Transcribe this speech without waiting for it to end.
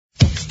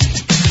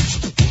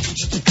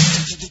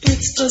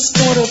The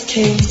sport of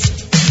kings,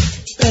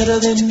 better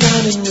than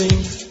diamond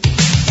rings.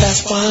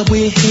 That's why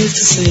we're here to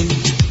sing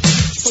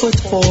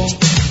football.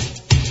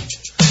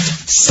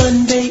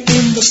 Sunday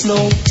in the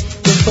snow,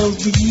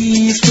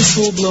 referee's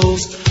whistle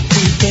blows.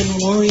 Weekend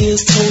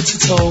warriors toe to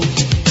toe.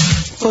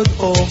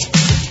 Football,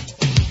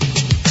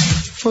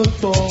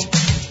 football,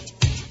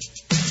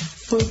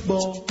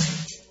 football.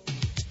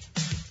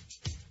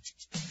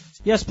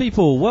 Yes,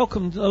 people,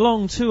 welcome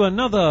along to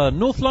another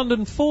North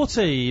London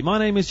 40. My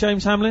name is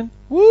James Hamlin.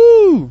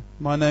 Woo!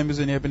 My name is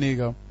Inia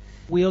Benigo.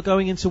 We are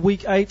going into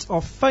week 8,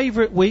 our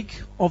favourite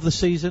week of the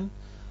season,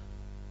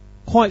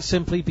 quite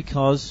simply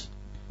because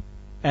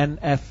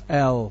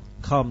NFL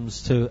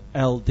comes to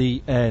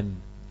LDN.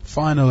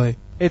 Finally.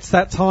 It's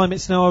that time.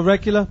 It's now a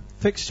regular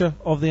fixture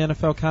of the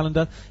NFL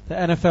calendar. The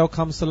NFL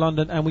comes to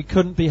London, and we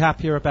couldn't be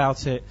happier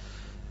about it.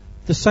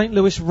 The St.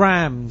 Louis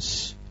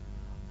Rams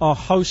are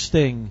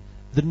hosting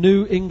the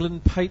New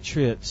England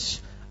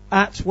Patriots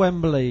at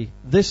Wembley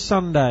this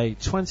Sunday,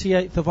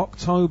 28th of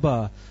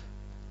October,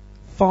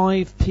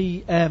 5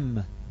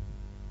 p.m.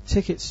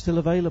 Tickets still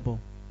available.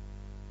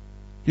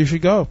 You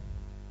should go.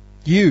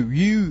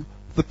 You,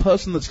 the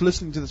person that's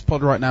listening to this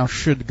pod right now,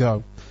 should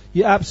go.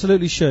 You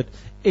absolutely should.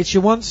 It's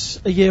your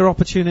once-a-year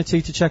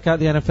opportunity to check out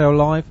the NFL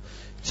live.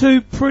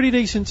 Two pretty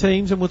decent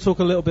teams, and we'll talk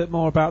a little bit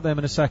more about them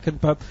in a second,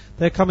 but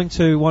they're coming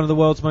to one of the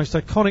world's most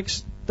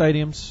iconic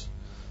stadiums,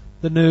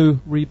 the new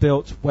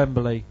rebuilt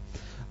Wembley.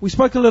 We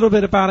spoke a little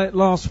bit about it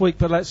last week,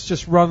 but let's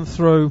just run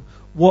through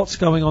what's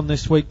going on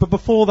this week. But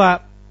before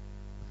that,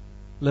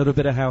 a little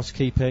bit of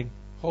housekeeping.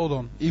 Hold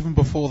on. Even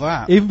before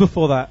that,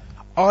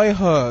 I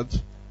heard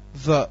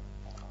that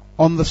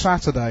on the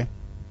Saturday,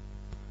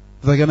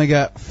 they're going to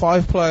get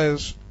 5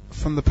 players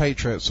from the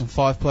Patriots and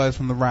 5 players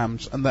from the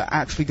Rams, and they're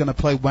actually going to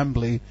play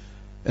Wembley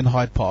in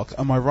Hyde Park.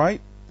 Am I right?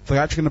 They're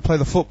actually going to play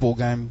the football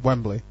game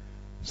Wembley.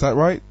 Is that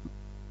right?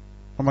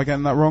 Am I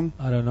getting that wrong?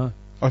 don't know.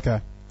 Okay.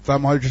 That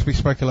might just be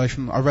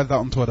speculation. I read that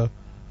on Twitter.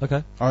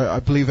 Okay. I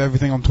believe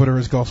everything on Twitter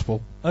is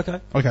gospel. Okay.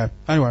 Okay.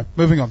 Anyway,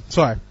 moving on.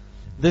 Sorry.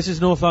 This is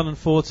North London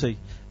 40.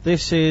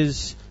 This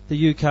is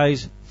the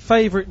UK's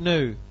favourite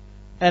new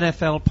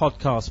NFL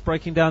podcast,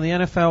 breaking down the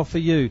NFL for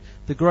you,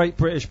 the great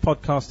British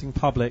podcasting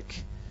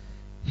public.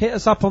 Hit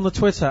us up on the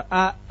Twitter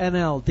at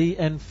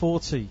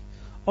NLDN40,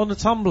 on the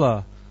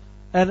Tumblr,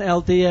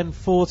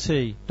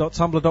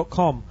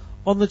 NLDN40.tumblr.com,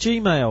 on the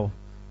Gmail,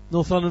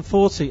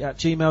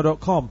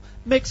 northlondon40@gmail.com,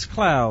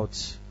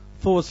 Mixcloud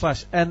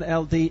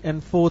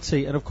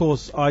 /NLDN40, and of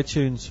course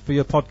iTunes for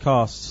your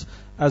podcasts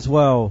as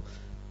well.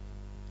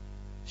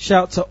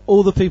 Shout to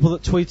all the people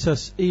that tweet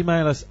us,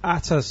 email us,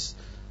 at us,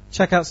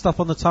 check out stuff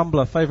on the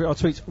Tumblr, favourite our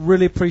tweets.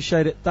 Really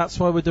appreciate it. That's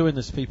why we're doing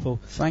this, people.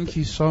 Thank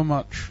you so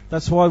much.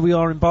 That's why we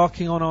are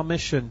embarking on our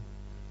mission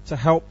to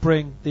help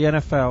bring the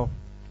NFL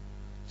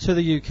to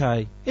the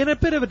UK in a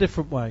bit of a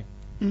different way.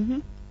 Mm-hmm.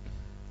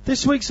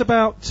 This week's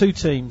about 2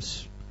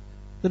 teams,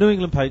 the New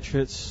England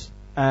Patriots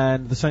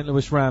and the St.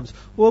 Louis Rams.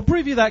 We'll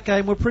preview that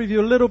game. We'll preview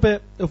a little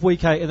bit of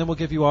week 8, and then we'll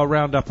give you our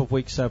roundup of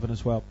week 7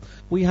 as well.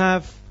 We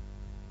have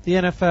the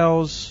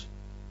NFL's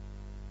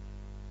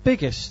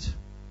biggest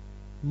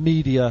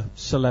media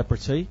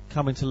celebrity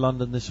coming to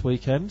London this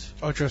weekend.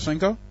 Ocho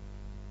Cinco?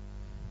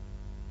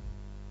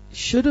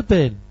 Should have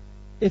been.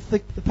 If the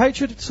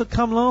Patriots had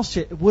come last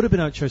year, it would have been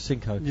Ocho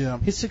Cinco. Yeah.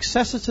 His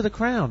successor to the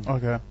crown.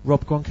 Okay.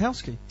 Rob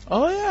Gronkowski.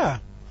 Oh, yeah.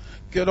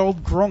 Good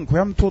old Gronk. We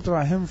haven't talked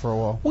about him for a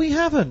while. We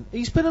haven't.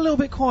 He's been a little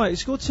bit quiet. He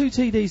scored 2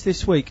 TDs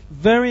this week.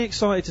 Very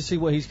excited to see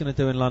what he's going to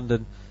do in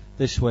London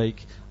this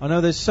week. I know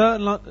there's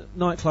certain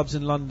nightclubs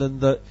in London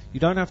that you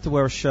don't have to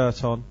wear a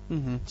shirt on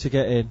to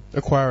get in.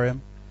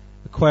 Aquarium,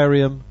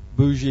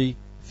 Bougie,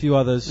 a few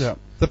others. Yeah.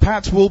 The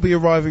Pats will be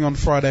arriving on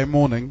Friday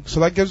morning,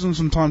 so that gives them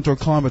some time to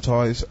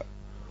acclimatise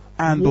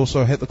and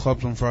also hit the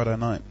clubs on Friday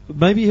night.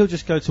 Maybe he'll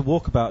just go to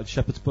Walkabout at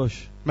Shepherd's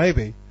Bush.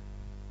 Maybe.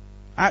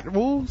 At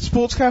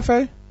Sports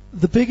Cafe?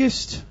 The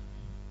biggest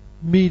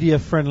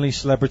media-friendly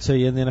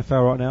celebrity in the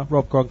NFL right now,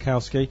 Rob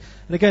Gronkowski.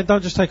 And again,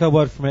 don't just take our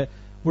word from it.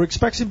 We're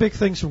expecting big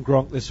things from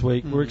Gronk this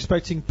week. We're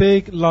expecting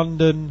big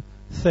London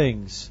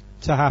things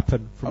to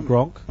happen from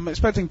Gronk. I'm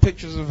expecting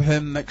pictures of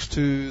him next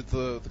to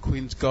the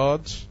Queen's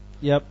Guards.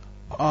 Yep.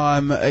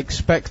 I'm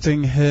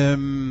expecting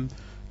him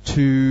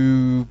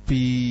to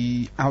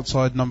be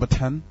outside number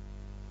 10.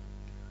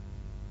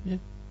 Yeah.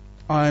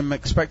 I'm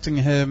expecting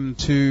him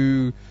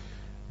to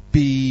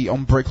be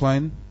on Brick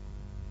Lane.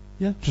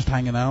 Yeah. Just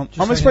hanging out.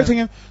 I'm expecting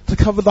him to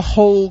cover the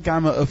whole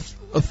gamut of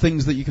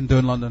things that you can do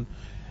in London.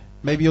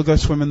 Maybe he'll go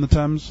swim in the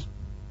Thames.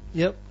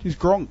 Yep. He's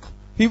Gronk.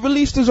 He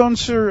released his own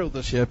cereal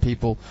this year,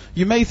 people.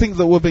 You may think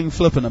that we're being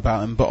flippant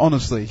about him, but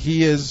honestly,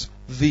 he is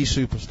the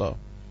superstar.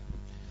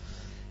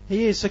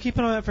 He is, so keep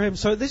an eye out for him.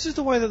 So this is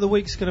the way that the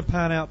week's going to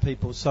pan out,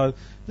 people. So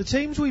the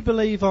teams we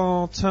believe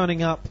are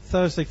turning up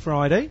Thursday,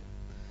 Friday.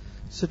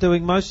 So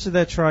doing most of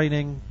their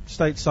training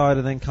stateside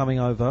and then coming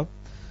over.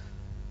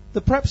 The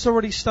prep's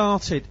already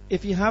started.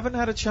 If you haven't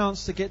had a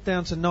chance to get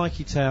down to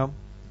Nike Town,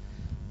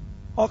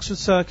 Oxford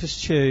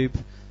Circus Tube,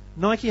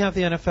 Nike have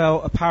the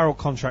NFL apparel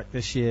contract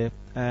this year,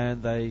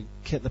 and they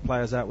kit the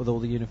players out with all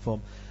the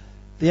uniform.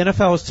 The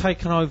NFL has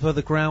taken over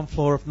the ground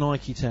floor of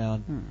Nike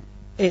Town.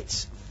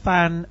 It's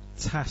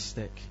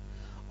fantastic.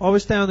 I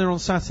was down there on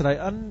Saturday,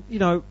 and, you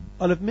know,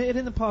 I'll admit it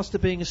in the past to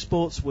being a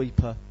sports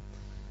weeper.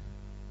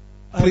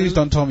 Please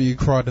don't tell me you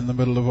cried in the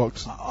middle of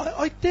Oxford.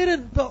 I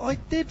didn't, but I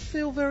did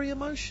feel very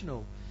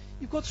emotional.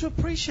 You've got to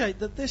appreciate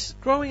that this,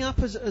 growing up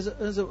as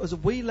a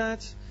wee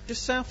lad,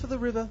 just south of the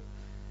river,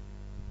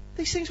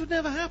 these things would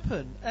never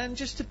happen. And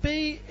just to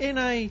be in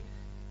a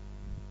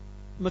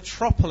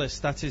metropolis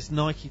that is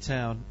Nike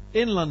Town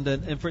in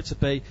London, and for it to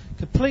be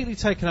completely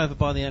taken over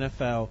by the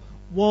NFL,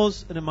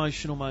 was an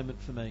emotional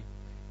moment for me.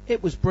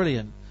 It was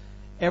brilliant.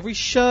 Every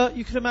shirt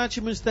you could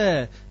imagine was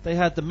there. They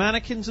had the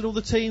mannequins and all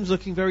the teams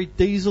looking very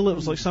Diesel. It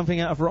was like something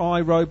out of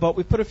iRobot.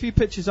 We've put a few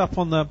pictures up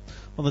on the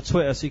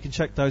Twitter, so you can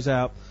check those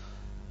out.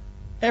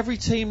 Every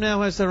team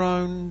now has their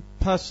own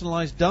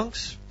personalised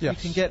dunks. Yes.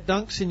 You can get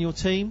dunks in your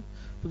team.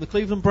 From the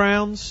Cleveland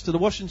Browns to the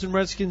Washington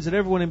Redskins and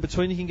everyone in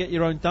between, you can get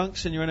your own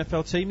dunks in your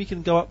NFL team. You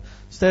can go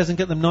upstairs and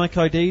get them Nike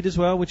ID'd as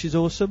well, which is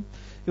awesome.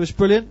 It was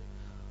brilliant.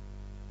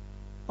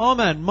 Our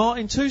man,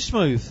 Martin Too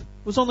Smooth,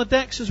 was on the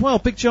decks as well.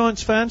 Big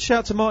Giants fan.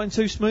 Shout to Martin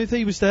Too Smooth.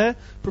 He was there,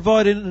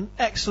 providing an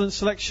excellent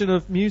selection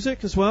of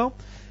music as well.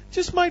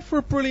 Just made for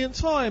a brilliant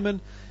time.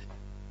 And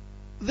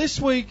this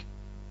week,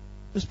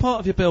 as part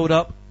of your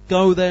build-up,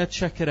 go there,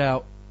 check it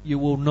out. You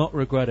will not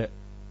regret it.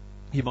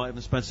 You might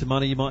even spend some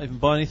money. You might even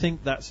buy anything.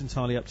 That's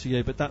entirely up to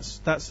you. But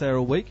that's there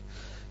all week.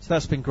 So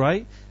that's been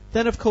great.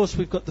 Then, of course,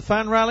 we've got the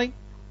fan rally.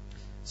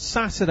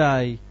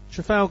 Saturday,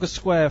 Trafalgar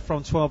Square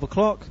from 12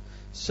 o'clock.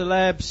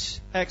 Celebs,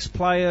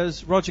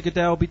 ex-players, Roger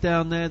Goodell will be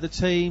down there, the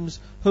teams,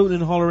 hooting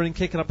and hollering,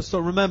 kicking up a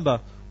storm.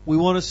 Remember, we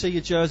want to see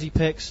your jersey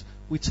picks.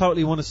 We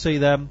totally want to see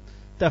them.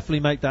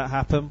 Definitely make that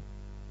happen.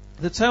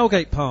 The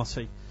tailgate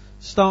party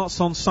starts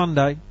on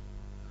Sunday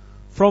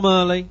from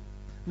early,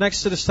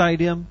 next to the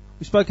stadium.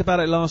 We spoke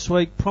about it last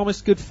week.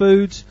 Promised good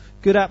foods,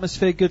 good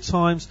atmosphere, good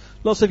times.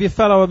 Lots of your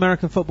fellow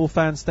American football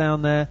fans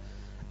down there.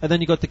 And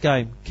then you got the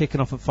game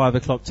kicking off at 5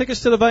 o'clock. Tickets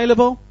still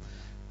available.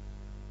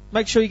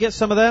 Make sure you get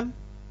some of them.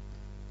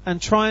 And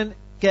try and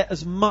get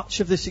as much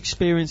of this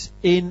experience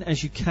in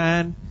as you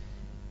can.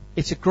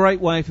 It's a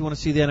great way if you want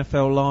to see the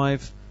NFL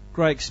live.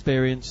 Great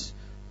experience.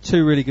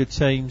 Two really good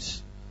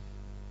teams.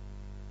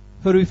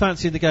 Who do we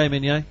fancy in the game,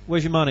 Inye?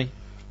 Where's your money?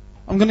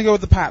 I'm going to go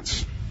with the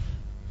Pats.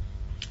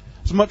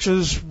 As much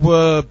as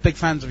we're big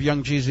fans of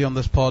Young Jeezy on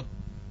this pod,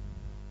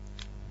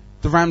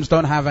 the Rams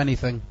don't have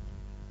anything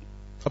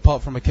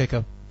apart from a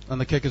kicker. And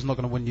the kicker's not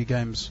going to win you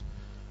games,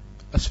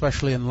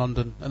 especially in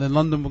London. And in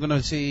London, we're going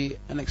to see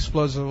an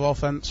explosive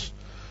offense.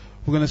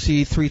 We're going to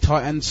see 3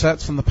 tight end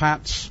sets from the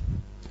Pats.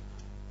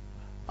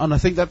 And I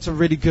think that's a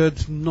really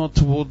good nod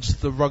towards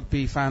the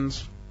rugby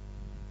fans.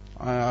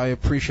 I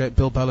appreciate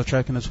Bill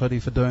Belichick and his hoodie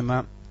for doing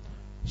that.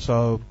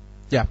 So,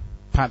 yeah,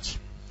 Pats,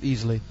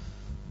 easily.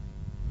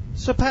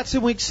 So Pats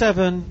in week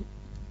 7,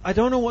 I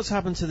don't know what's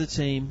happened to the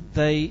team.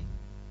 They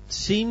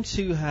seem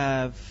to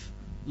have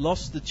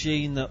lost the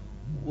gene that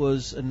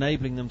was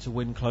enabling them to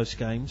win close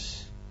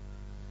games.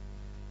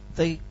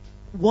 They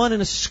won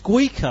in a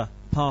squeaker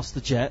past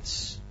the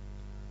Jets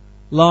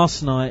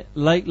last night,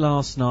 late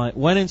last night,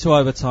 went into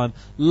overtime.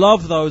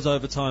 Love those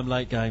overtime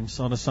late games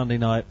on a Sunday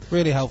night.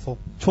 Really helpful.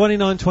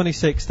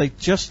 29-26, they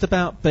just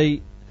about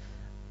beat,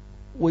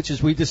 which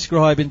as we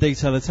describe in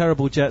detail, a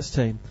terrible Jets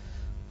team.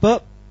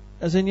 But,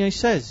 as Inye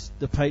says,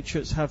 the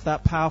Patriots have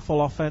that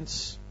powerful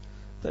offense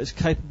that is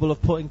capable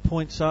of putting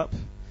points up.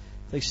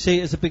 They see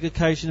it as a big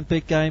occasion, a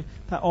big game.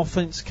 That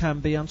offense can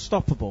be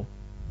unstoppable.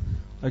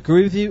 I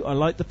agree with you. I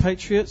like the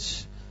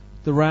Patriots.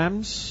 The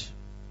Rams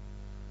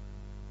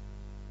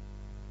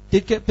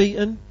did get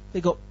beaten.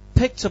 They got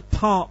picked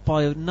apart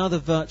by another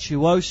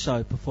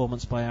virtuoso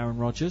performance by Aaron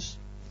Rodgers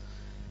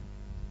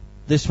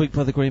this week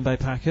by the Green Bay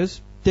Packers.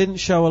 Didn't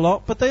show a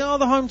lot, but they are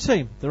the home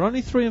team. They're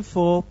only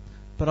 3-4,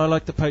 but I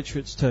like the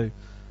Patriots too.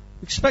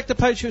 Expect the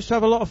Patriots to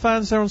have a lot of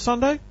fans there on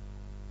Sunday,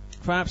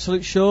 for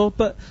absolute sure,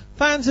 but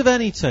fans of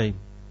any team,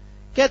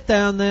 get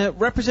down there,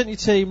 represent your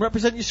team,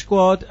 represent your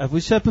squad. As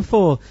we said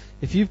before,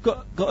 if you've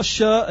got a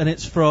shirt and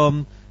it's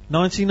from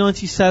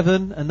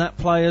 1997 and that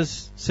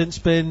player's since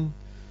been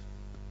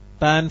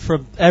banned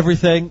from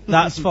everything,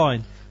 that's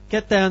fine.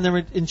 Get down there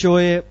and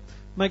enjoy it.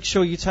 Make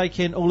sure you take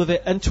in all of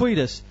it and tweet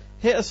us.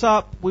 Hit us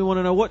up. We want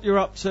to know what you're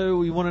up to.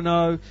 We want to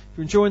know if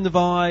you're enjoying the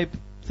vibe,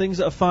 things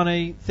that are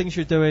funny, things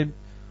you're doing.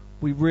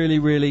 We really,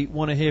 really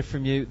want to hear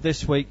from you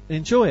this week.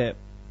 Enjoy it.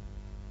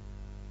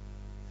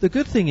 The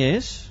good thing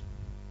is,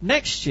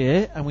 next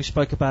year, and we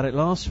spoke about it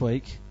last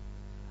week,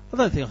 I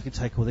don't think I can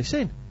take all this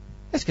in.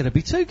 It's going to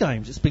be 2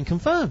 games. It's been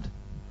confirmed.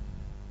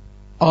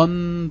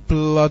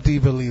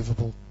 Unbloody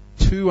believable.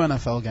 2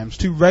 NFL games,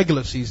 2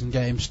 regular season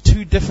games,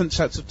 2 different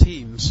sets of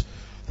teams.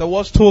 There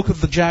was talk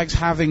of the Jags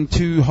having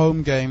 2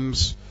 home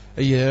games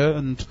a year,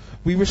 and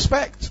we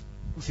respect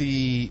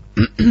the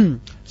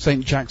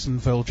St.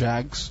 Jacksonville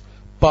Jags,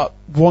 but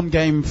 1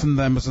 game from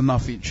them is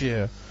enough each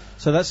year.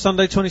 So that's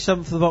Sunday,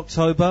 27th of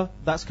October.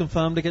 That's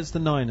confirmed against the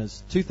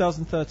Niners,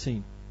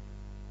 2013.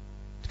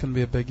 It's going to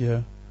be a big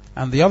year.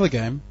 And the other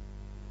game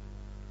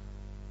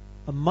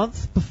a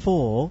month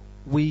before,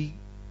 we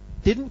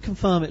didn't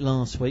confirm it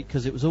last week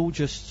because it was all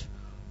just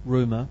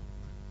rumour.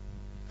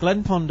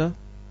 Glenn Ponder,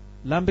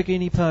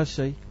 Lamborghini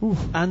Percy,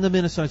 and the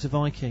Minnesota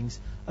Vikings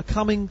are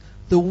coming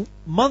the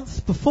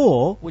month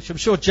before, which I'm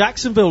sure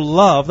Jacksonville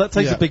love. That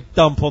takes a big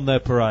dump on their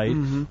parade.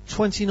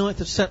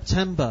 29th of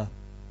September,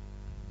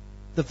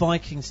 the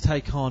Vikings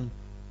take on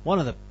one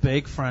of the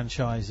big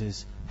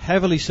franchises,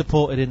 heavily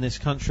supported in this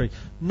country.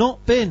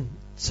 Not been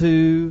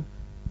to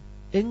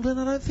England,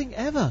 I don't think,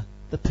 ever.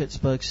 The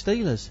Pittsburgh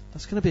Steelers.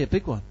 That's going to be a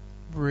big one.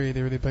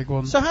 Really, really big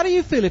one. So how do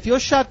you feel if you're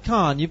Shad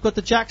Khan? You've got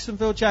the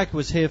Jacksonville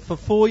Jaguars here for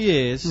 4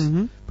 years,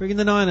 bringing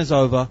the Niners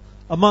over.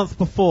 A month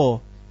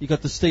before, you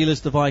got the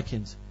Steelers, the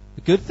Vikings.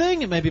 A good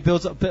thing? It maybe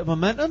builds up a bit of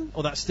momentum,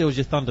 or that steals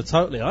your thunder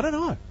totally? I don't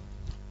know.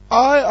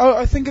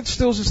 I think it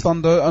steals his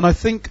thunder, and I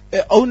think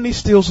it only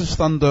steals his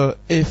thunder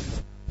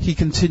if he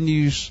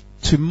continues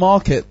to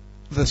market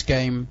this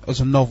game as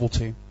a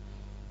novelty.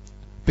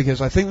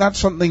 Because I think that's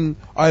something,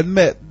 I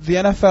admit, the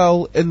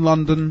NFL in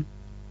London,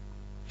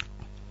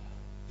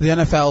 the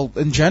NFL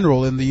in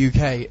general in the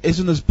UK,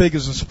 isn't as big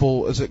as a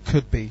sport as it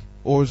could be,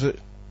 or as it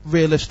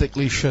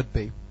realistically should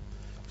be.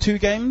 2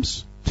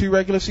 games, 2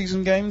 regular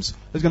season games,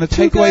 is going to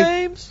take away... 2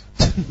 games?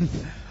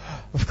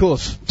 Of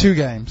course, 2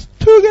 games.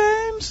 2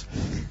 games!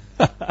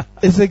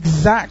 Is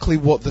exactly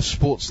what the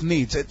sports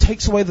needs. It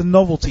takes away the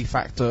novelty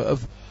factor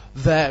of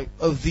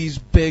these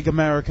big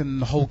American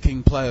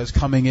hulking players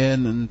coming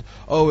in and,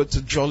 it's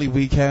a jolly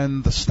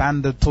weekend, the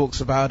Standard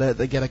talks about it,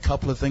 they get a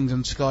couple of things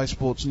in Sky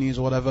Sports News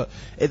or whatever.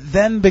 It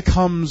then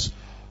becomes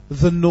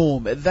the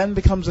norm. It then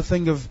becomes a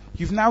thing of,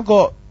 you've now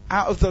got,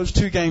 out of those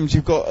 2 games,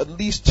 you've got at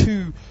least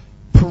 2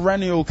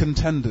 perennial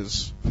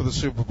contenders for the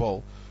Super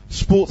Bowl.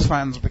 Sports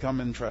fans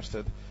become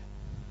interested.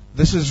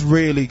 This is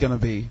really going to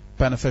be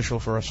beneficial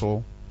for us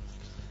all.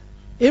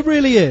 It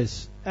really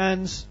is.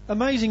 And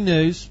amazing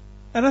news.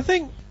 And I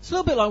think it's a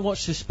little bit like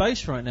Watch This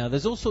Space right now.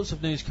 There's all sorts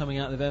of news coming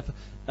out of the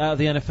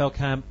NFL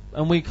camp,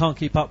 and we can't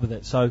keep up with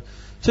it. So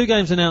 2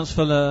 games announced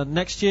for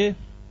next year.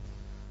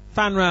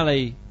 Fan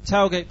rally,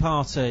 tailgate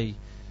party,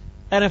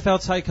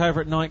 NFL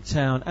takeover at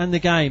Niketown, and the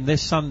game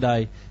this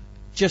Sunday.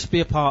 Just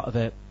be a part of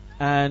it.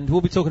 And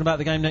we'll be talking about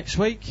the game next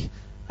week.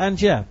 And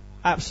yeah,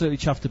 absolutely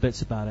chuffed to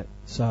bits about it.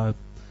 So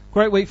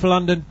great week for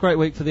London, great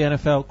week for the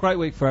NFL, great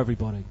week for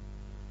everybody.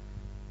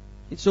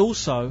 It's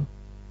also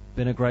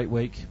been a great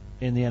week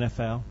in the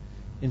NFL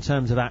in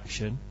terms of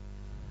action,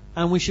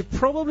 and we should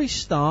probably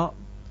start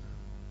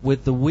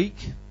with the Week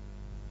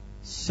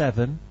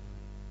 7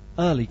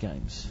 early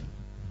games.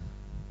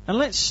 And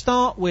let's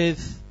start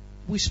with,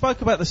 we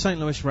spoke about the St.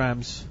 Louis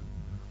Rams.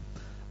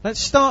 Let's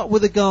start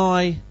with a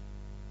guy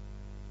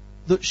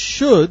that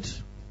should,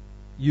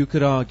 you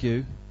could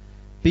argue,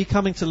 be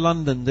coming to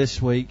London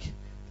this week,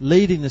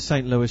 leading the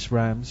St. Louis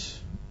Rams.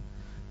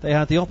 They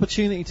had the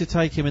opportunity to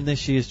take him in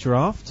this year's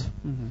draft.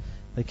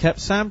 They kept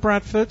Sam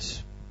Bradford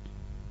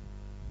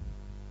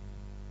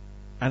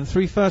and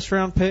 3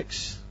 first-round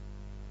picks.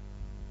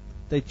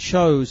 They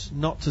chose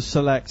not to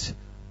select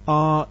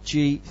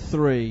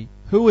RG3,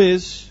 who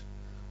is,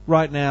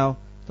 right now,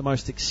 the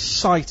most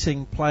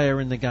exciting player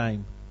in the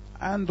game.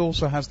 And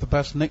also has the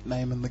best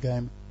nickname in the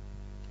game.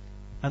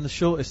 And the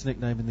shortest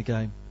nickname in the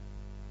game.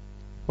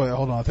 Wait,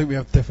 hold on, I think we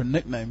have different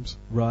nicknames.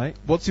 Right.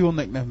 What's your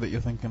nickname that you're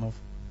thinking of?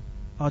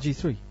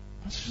 RG3.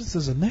 That's just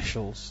his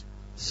initials.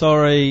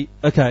 Sorry.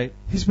 Okay.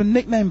 He's been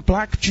nicknamed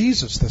Black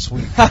Jesus this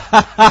week.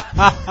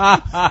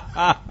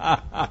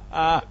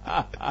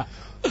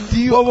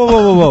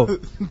 Whoa.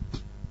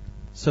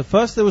 So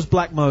first there was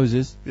Black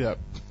Moses. Yeah.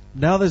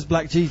 Now there's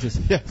Black Jesus.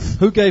 Yes.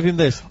 Who gave him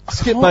this?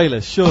 Skip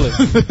Bayless, surely.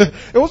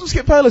 It wasn't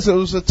Skip Bayless, it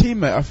was a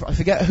teammate. I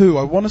forget who.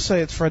 I want to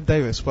say it's Fred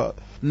Davis, but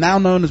now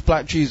known as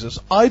Black Jesus.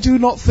 I do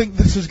not think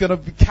this is going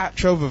to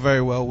catch over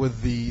very well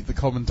with the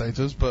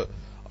commentators, but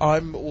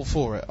I'm all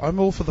for it. I'm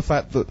all for the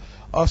fact that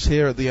us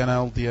here at the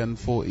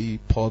NLDN40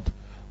 pod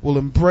will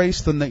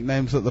embrace the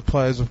nicknames that the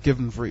players have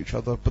given for each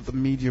other, but the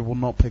media will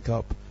not pick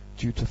up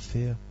due to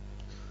fear.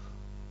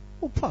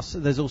 Well, plus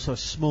there's also a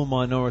small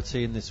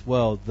minority in this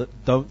world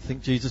that don't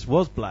think Jesus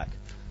was black.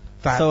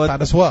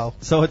 That as well.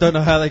 So I don't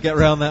know how they get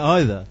around that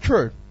either.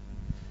 True.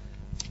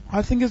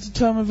 I think it's a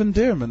term of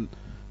endearment.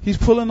 He's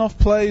pulling off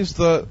plays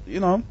that,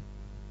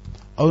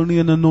 only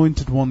an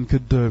anointed one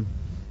could do.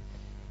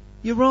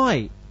 You're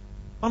right.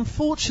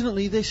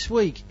 Unfortunately, this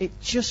week, it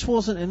just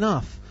wasn't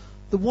enough.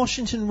 The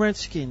Washington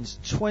Redskins,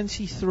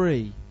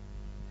 23.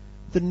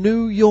 The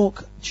New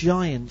York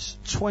Giants,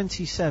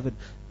 27.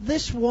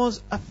 This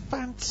was a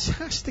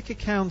fantastic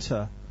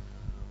encounter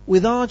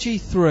with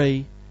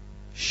RG3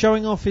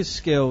 showing off his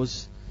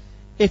skills.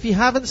 If you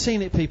haven't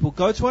seen it, people,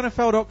 go to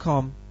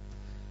NFL.com,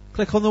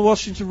 click on the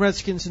Washington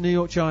Redskins and New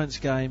York Giants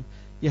game.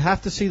 You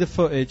have to see the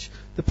footage.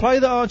 The play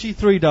that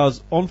RG3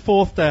 does on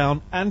 4th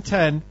down and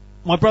 10,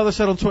 my brother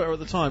said on Twitter at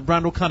the time,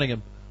 Randall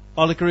Cunningham.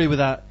 I'll agree with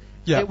that.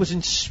 Yeah. It was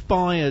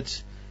inspired.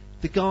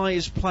 The guy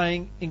is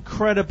playing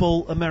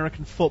incredible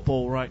American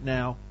football right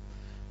now.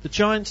 The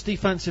Giants'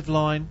 defensive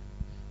line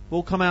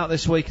will come out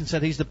this week and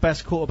said he's the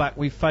best quarterback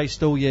we've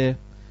faced all year.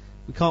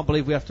 We can't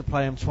believe we have to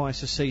play him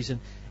twice a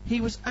season.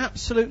 He was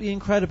absolutely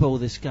incredible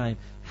this game.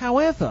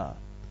 However,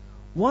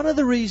 one of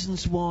the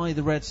reasons why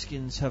the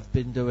Redskins have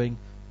been doing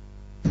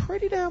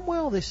pretty damn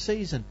well this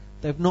season,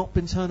 they've not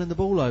been turning the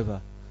ball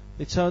over.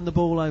 They turned the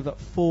ball over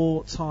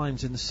 4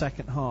 times in the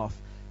second half.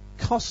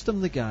 Cost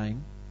them the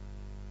game.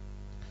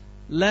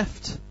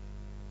 Left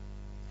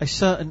a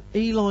certain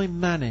Eli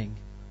Manning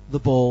the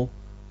ball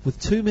with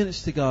 2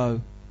 minutes to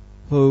go,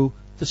 who,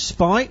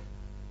 despite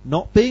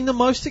not being the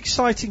most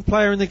exciting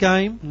player in the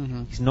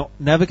game, he's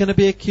never going to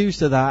be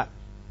accused of that,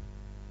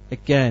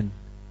 again,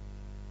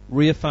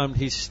 reaffirmed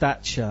his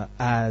stature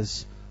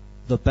as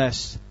the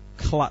best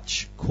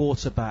clutch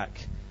quarterback.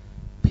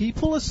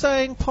 People are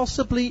saying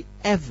possibly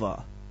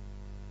ever.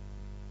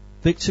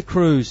 Victor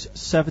Cruz,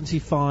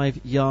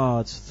 75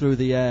 yards through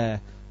the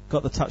air,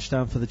 got the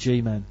touchdown for the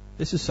G-Men.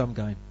 This is some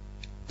game.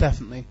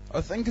 Definitely.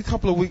 I think a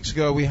couple of weeks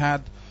ago we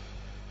had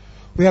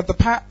the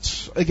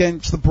Pats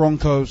against the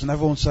Broncos, and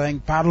everyone's saying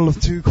battle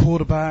of 2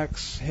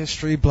 quarterbacks,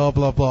 history, blah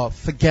blah blah.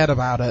 Forget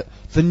about it.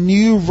 The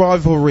new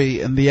rivalry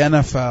in the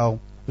NFL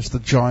is the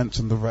Giants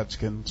and the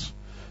Redskins,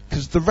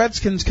 because the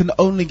Redskins can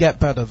only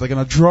get better. They're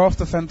going to draft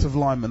defensive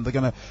linemen. They're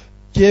going to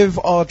give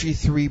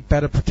RG3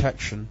 better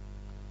protection.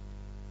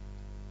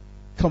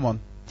 Come on,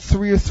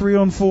 3 of 3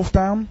 on 4th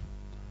down.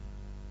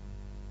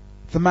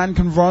 The man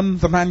can run,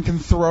 the man can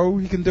throw,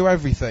 he can do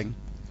everything.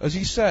 As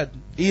you said,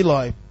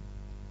 Eli,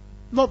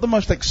 not the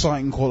most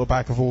exciting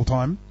quarterback of all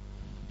time,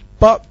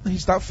 but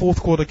he's that 4th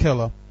quarter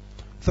killer.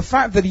 The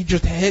fact that he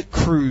just hit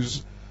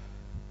Cruz,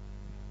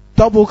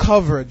 double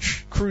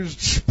coverage, Cruz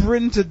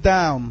sprinted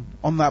down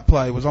on that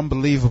play was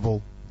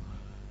unbelievable.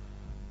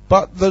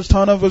 But those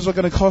turnovers are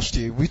going to cost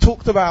you. We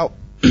talked about,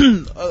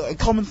 a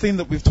common theme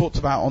that we've talked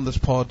about on this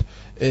pod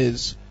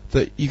is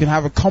that you can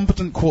have a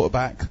competent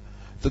quarterback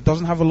that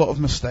doesn't have a lot of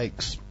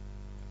mistakes,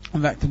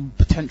 and that can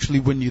potentially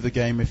win you the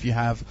game if you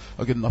have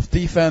a good enough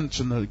defense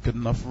and a good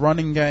enough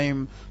running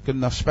game, good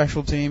enough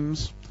special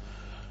teams.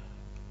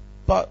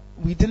 But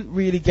we didn't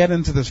really get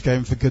into this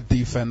game for good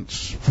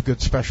defense, for good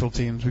special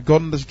teams. We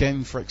got in this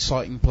game for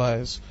exciting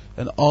players,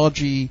 and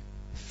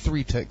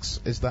RG3 Ticks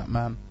is that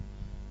man.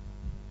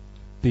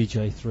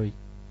 BJ3,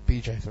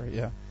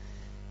 yeah.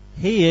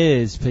 He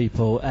is,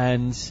 people,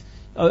 and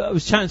I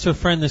was chatting to a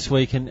friend this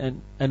week,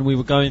 and we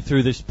were going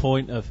through this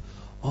point of,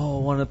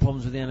 one of the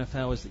problems with the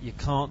NFL is that you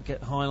can't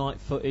get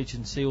highlight footage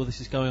and see all this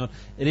is going on.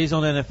 It is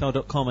on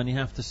NFL.com, and you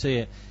have to see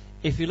it.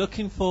 If you're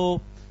looking for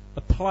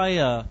a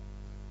player,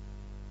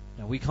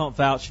 now we can't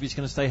vouch if he's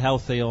going to stay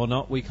healthy or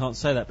not. We can't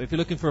say that. But if you're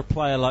looking for a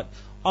player like,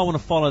 I want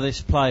to follow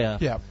this player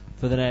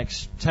for the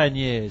next 10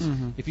 years.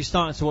 If you're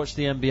starting to watch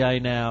the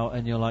NBA now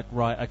and you're like,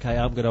 right, okay,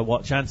 I'm going to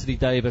watch Anthony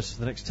Davis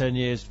for the next 10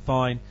 years,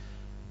 fine.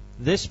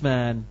 This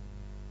man,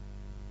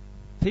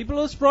 people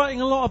are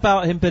writing a lot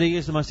about him, but he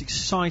is the most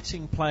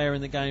exciting player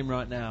in the game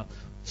right now.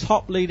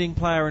 Top leading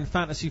player in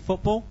fantasy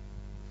football.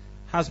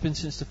 Has been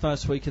since the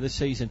first week of the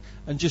season.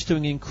 And just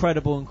doing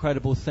incredible,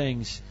 incredible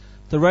things.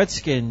 The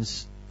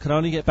Redskins can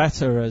only get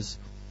better, as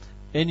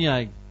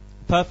Inye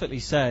perfectly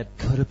said,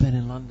 could have been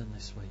in London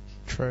this week.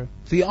 True.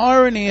 The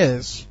irony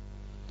is,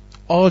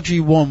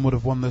 RG1 would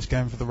have won this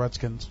game for the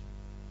Redskins.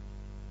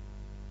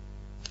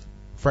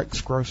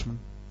 Rex Grossman.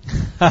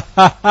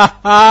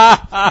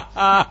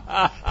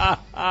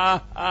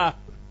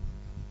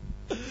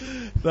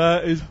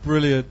 That is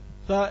brilliant.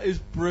 That is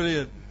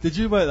brilliant. Did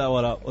you make that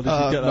one up, or did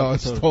you get that? No, I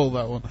stole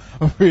that one.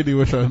 I really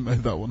wish I had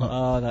made that one up.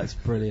 Oh, that's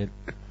brilliant.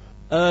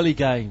 Early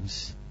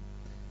games.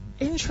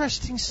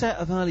 Interesting set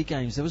of early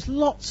games. There was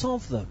lots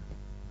of them.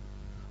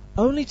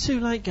 Only 2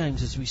 late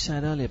games, as we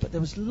said earlier, but there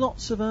was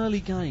lots of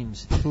early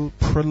games.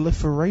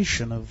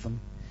 Proliferation of them.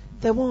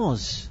 There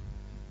was.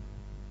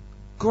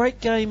 Great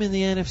game in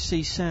the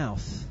NFC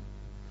South.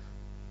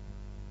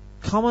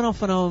 Coming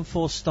off an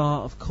 0-4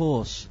 start, of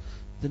course,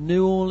 the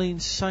New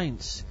Orleans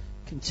Saints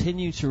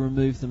continue to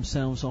remove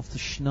themselves off the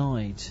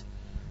schneid.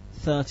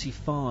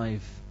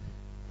 35.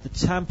 The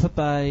Tampa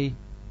Bay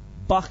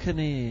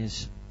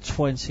Buccaneers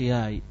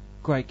 28.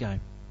 Great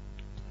game.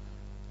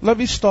 Let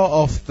me start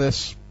off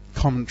this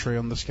commentary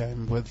on this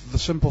game with the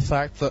simple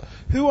fact that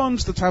who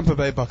owns the Tampa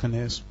Bay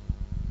Buccaneers?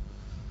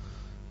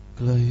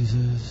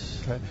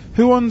 Glazers. Okay.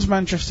 Who owns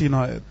Manchester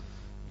United?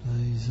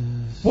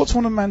 Glazers. What's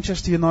one of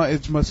Manchester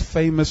United's most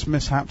famous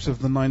mishaps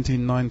of the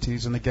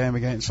 1990s in a game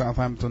against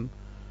Southampton?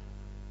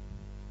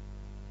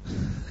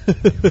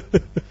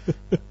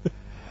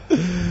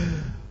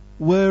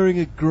 Wearing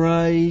a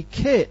grey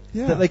kit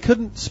that they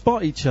couldn't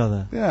spot each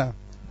other. Yeah.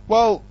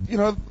 Well, you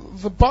know,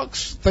 the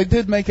Bucks, they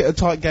did make it a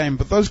tight game,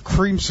 but those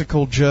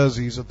creamsicle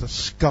jerseys are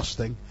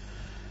disgusting.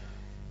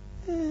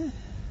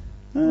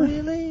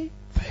 Really?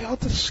 They are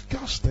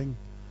disgusting.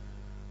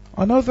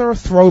 I know they're a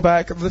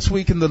throwback. This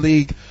week in the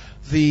league,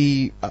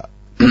 the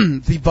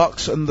the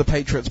Bucks and the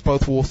Patriots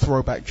both wore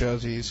throwback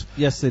jerseys.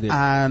 Yes, they did.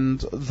 And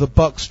the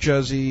Bucks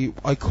jersey,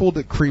 I called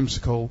it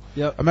creamsicle.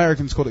 Yep.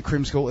 Americans called it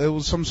creamsicle. It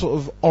was some sort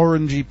of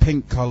orangey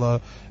pink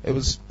colour. It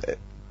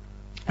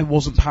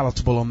wasn't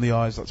palatable on the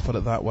eyes, let's put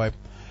it that way.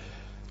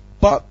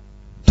 But,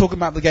 talking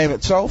about the game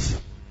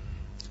itself,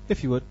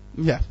 If you would.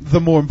 Yeah,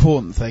 the more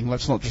important thing.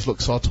 Let's not just look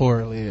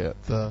sartorially at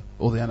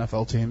all the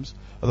NFL teams.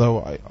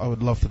 Although I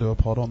would love to do a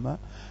pod on that.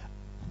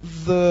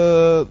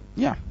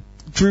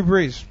 Drew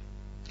Brees.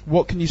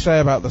 What can you say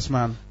about this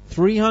man?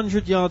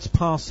 300 yards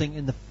passing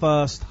in the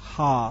first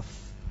half.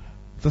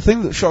 The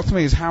thing that shocked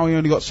me is how he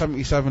only got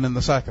 77 in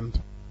the second.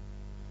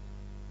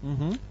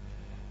 Mm-hmm.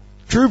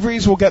 Drew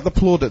Brees will get the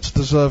plaudits,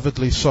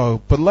 deservedly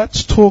so. But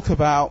let's talk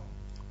about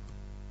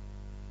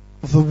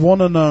the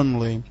one and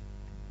only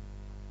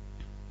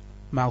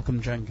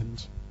Malcolm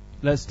Jenkins.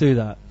 Let's do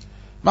that.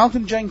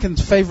 Malcolm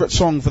Jenkins' favourite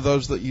song, for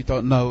those that you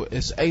don't know,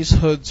 is Ace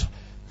Hood's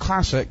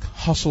classic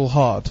Hustle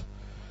Hard.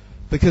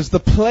 Because the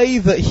play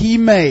that he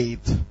made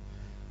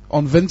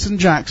on Vincent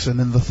Jackson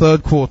in the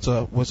third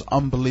quarter was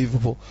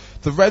unbelievable.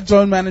 The Red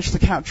Zone managed to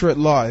capture it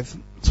live,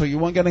 so you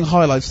weren't getting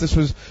highlights. This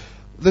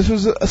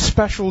was a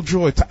special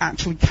joy to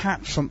actually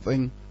catch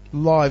something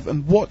live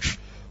and watch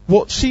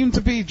what seemed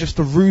to be just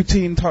a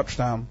routine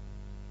touchdown.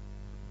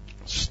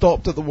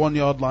 Stopped at the 1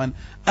 yard line,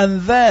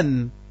 and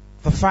then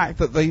the fact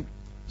that they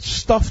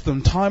stuffed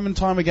them time and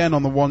time again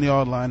on the 1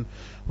 yard line,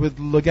 with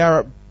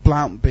LeGarrette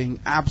Blount being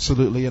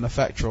absolutely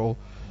ineffectual,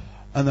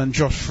 and then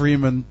Josh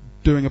Freeman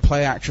doing a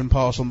play action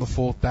pass on the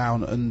fourth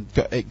down and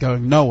it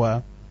going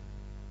nowhere,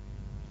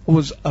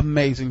 was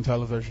amazing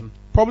television.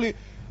 Probably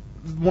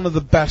one of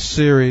the best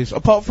series,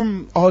 apart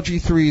from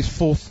RG3's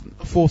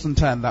fourth and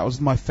 10. That was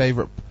my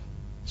favourite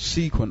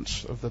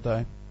sequence of the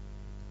day.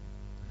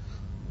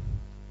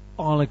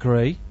 I'll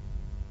agree.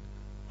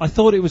 I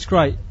thought it was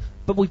great,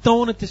 but we don't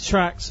want to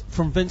detract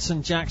from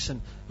Vincent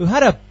Jackson, who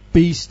had a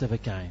beast of a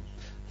game.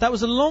 That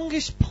was the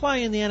longest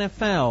play in the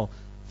NFL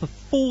for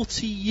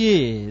 40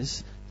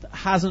 years that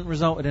hasn't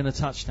resulted in a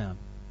touchdown.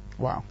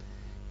 Wow.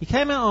 He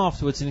came out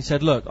afterwards and he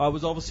said, look, I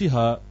was obviously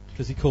hurt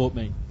because he caught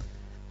me.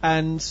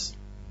 And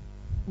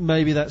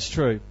maybe that's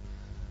true.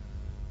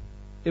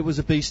 It was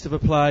a beast of a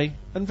play.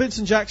 And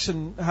Vincent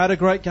Jackson had a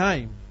great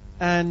game.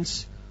 And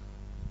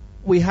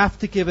we have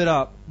to give it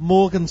up.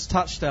 Morgan's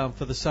touchdown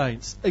for the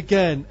Saints.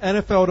 Again,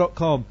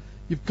 NFL.com.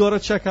 You've got to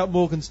check out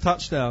Morgan's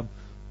touchdown.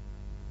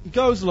 He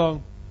goes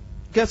along,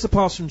 gets a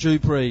pass from Drew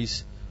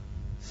Brees.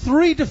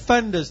 3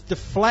 defenders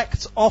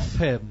deflect off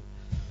him.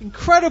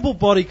 Incredible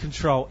body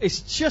control.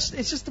 It's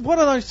just one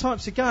of those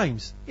types of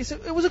games.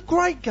 It was a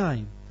great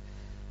game.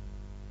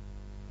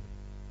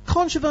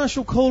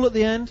 Controversial call at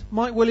the end.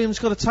 Mike Williams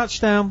got a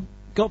touchdown,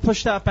 got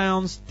pushed out of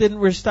bounds, didn't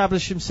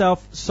reestablish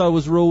himself, so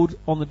was ruled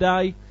on the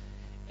day.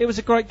 It was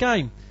a great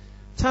game.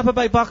 Tampa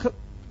Bay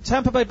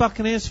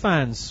Buccaneers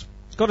fans,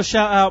 got to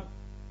shout out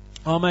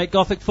our mate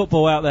Gothic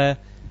Football out there.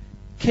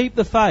 Keep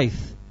the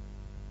faith.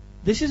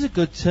 This is a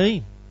good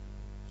team.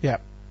 Yeah.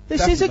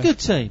 This is a good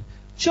team.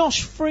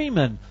 Josh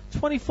Freeman,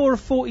 24 of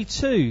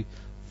 42,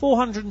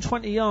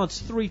 420 yards,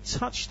 3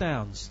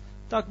 touchdowns.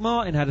 Doug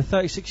Martin had a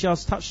 36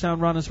 yards touchdown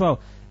run as well.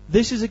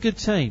 This is a good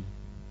team.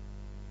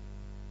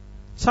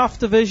 Tough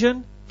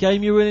division,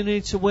 game you really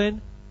need to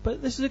win,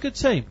 but this is a good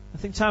team. I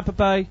think Tampa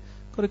Bay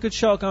got a good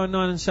shot going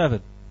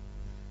 9-7.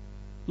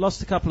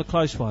 Lost a couple of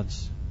close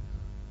ones.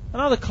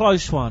 Another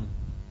close one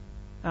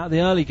out of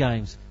the early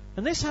games.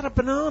 And this had a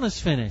bananas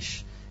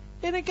finish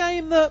in a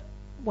game that,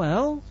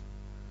 well,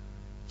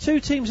 2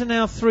 teams are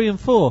now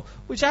 3-4,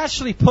 which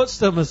actually puts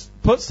them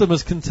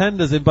as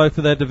contenders in both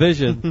of their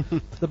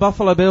division. The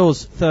Buffalo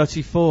Bills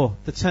 34,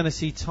 the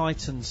Tennessee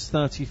Titans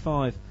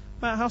 35.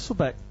 Matt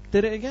Hasselbeck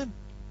did it again.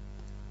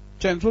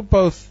 James, we're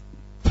both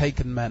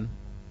pagan men.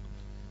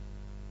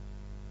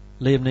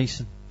 Liam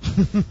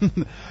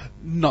Neeson.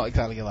 Not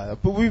exactly like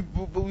that, but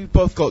we've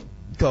both got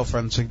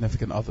girlfriends,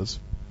 significant others.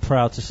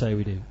 Proud to say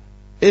we do.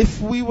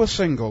 If we were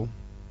single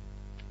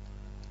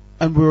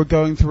and we were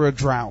going through a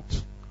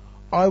drought,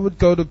 I would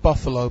go to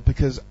Buffalo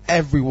because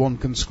everyone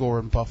can score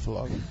in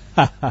Buffalo.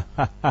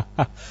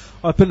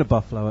 I've been to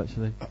Buffalo,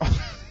 actually.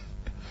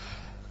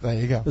 There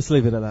you go. Let's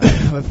leave it at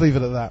that. Let's leave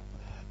it at that.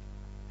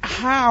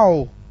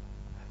 How?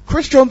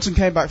 Chris Johnson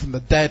came back from the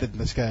dead in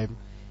this game.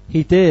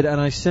 He did, and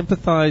I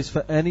sympathise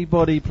for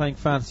anybody playing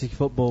fantasy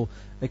football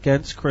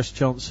against Chris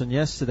Johnson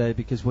yesterday,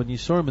 because when you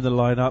saw him in the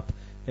lineup,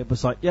 it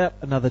was like,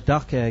 yep, another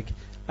duck egg.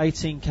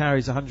 18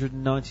 carries,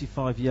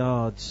 195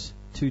 yards,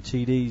 2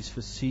 TDs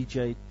for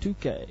CJ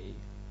Duque.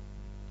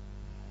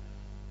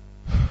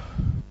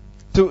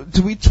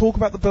 Do we talk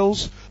about the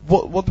Bills?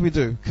 What do we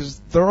do? Because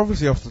they're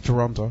obviously off to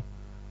Toronto.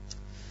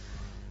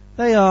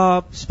 They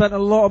are. Spent a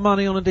lot of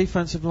money on a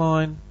defensive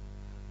line.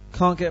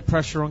 Can't get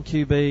pressure on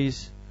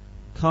QBs.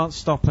 Can't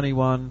stop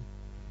anyone.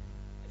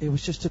 It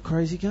was just a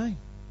crazy game.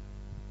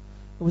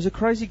 It was a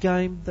crazy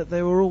game that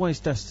they were always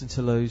destined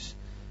to lose.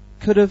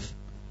 Could have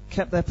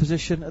kept their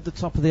position at the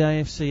top of the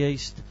AFC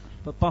East,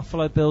 but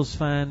Buffalo Bills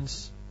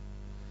fans,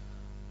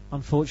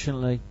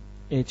 unfortunately,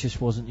 it just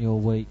wasn't your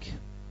week.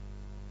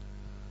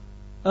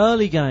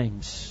 Early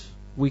games,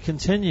 we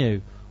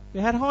continue. We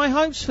had high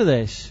hopes for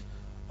this.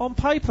 On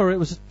paper,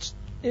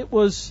 it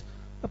was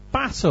a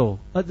battle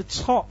at the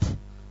top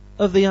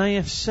of the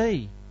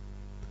AFC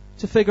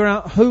to figure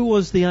out who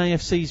was the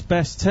AFC's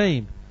best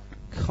team.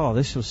 God,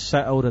 this was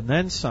settled and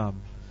then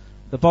some.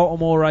 The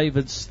Baltimore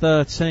Ravens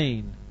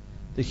 13,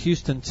 The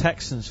Houston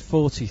Texans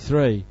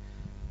 43.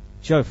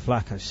 Joe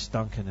Flacco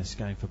stunk in this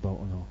game for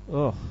Baltimore.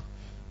 Oh.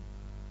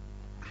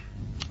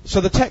 So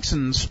the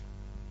Texans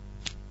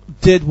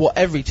did what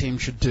every team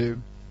should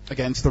do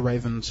against the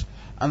Ravens,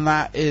 and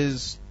that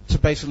is to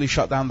basically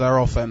shut down their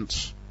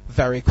offense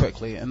very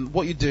quickly. And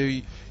what you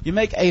do, you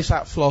make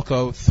ASAP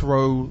Flacco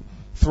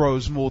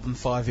throws more than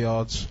 5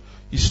 yards.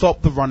 You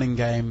stop the running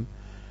game,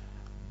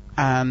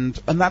 and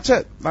that's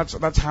it.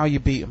 That's how you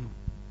beat them.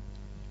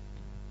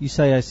 You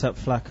say ASAP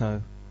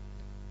Flacco.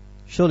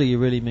 Surely you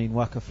really mean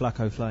Waka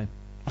Flacco Flame.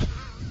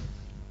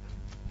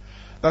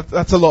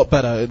 That's a lot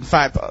better. In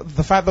fact,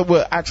 the fact that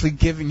we're actually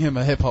giving him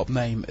a hip-hop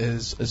name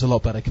is a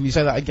lot better. Can you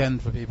say that again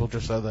for people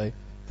just so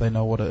they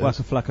know what it is?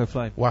 Waka Flacco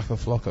Flame. Waka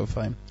Flacco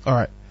Flame.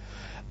 Alright.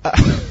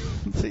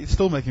 See, it's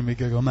still making me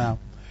giggle now.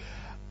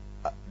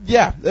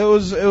 Yeah, it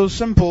was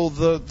simple.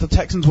 The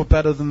Texans were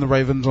better than the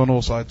Ravens on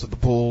all sides of the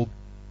ball.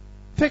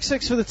 Pick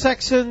 6 for the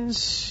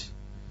Texans.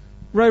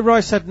 Ray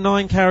Rice had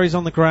 9 carries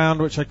on the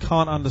ground, which I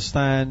can't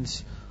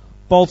understand.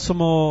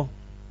 Baltimore,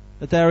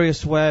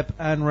 Adarius Webb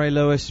and Ray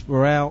Lewis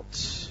were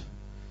out.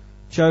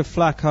 Joe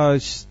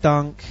Flacco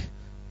stunk.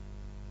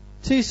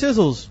 T.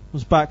 Sizzles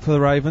was back for the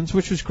Ravens,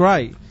 which was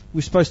great. We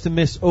were supposed to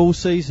miss all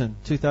season.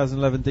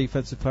 2011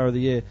 Defensive Player of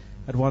the Year.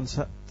 Had one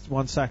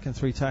sack and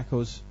 3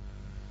 tackles.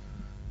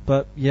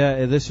 But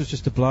yeah, this was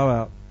just a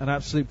blowout. An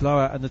absolute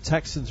blowout. And the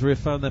Texans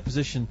reaffirmed their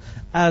position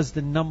as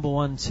the number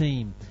 1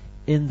 team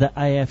in the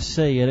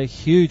AFC. And a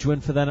huge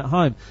win for them at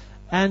home.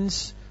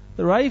 And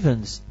the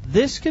Ravens,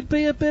 this could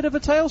be a bit of a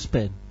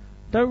tailspin.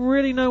 Don't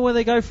really know where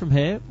they go from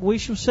here. We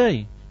shall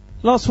see.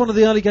 Last one of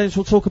the early games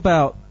we'll talk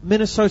about.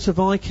 Minnesota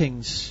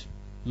Vikings.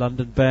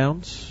 London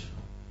bound.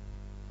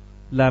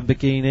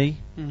 Lamborghini.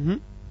 Mm-hmm.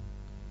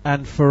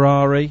 And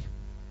Ferrari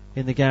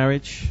in the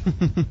garage.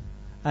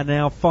 And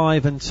now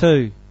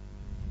 5-2.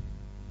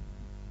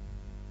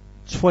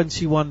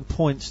 21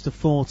 points to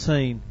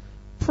 14.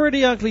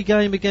 Pretty ugly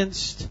game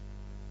against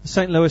the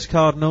St. Louis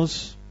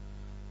Cardinals.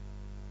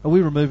 Are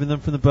we removing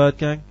them from the Bird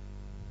Gang?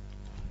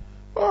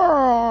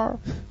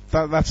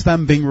 That's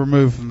them being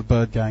removed from the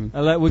Bird Gang.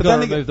 We've got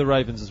to remove the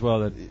Ravens as well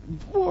then.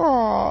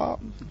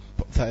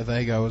 There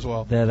you go as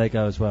well. There they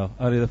go as well.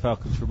 Only the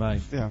Falcons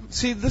remain. Yeah.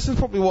 See, this is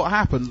probably what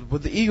happened.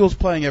 With the Eagles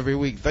playing every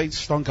week, they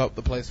stunk up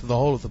the place for the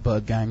whole of the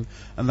Bird Gang,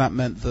 and that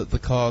meant that the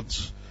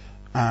Cards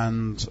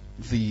and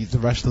the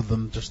rest of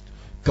them just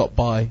got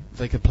by.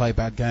 They could play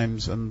bad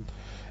games and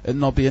it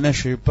not be an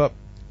issue. But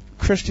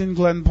Christian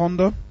Glenn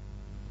Ponder,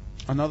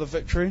 another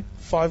victory,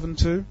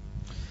 5-2.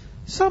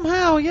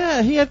 Somehow,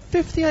 yeah, he had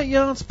 58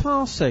 yards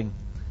passing.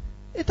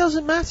 It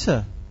doesn't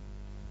matter.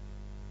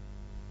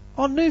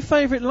 Our new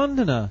favourite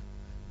Londoner,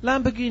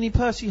 Lamborghini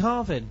Percy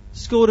Harvin,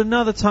 scored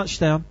another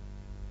touchdown.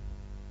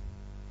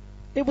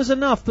 It was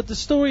enough, but the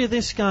story of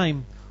this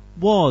game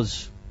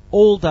was,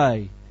 all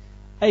day,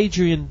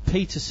 Adrian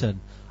Peterson,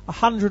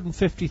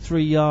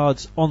 153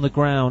 yards on the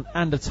ground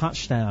and a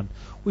touchdown.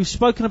 We've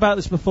spoken about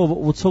this before, but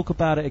we'll talk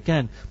about it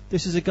again.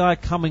 This is a guy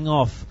coming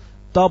off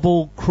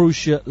double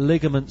cruciate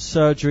ligament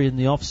surgery in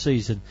the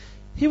off-season.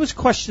 He was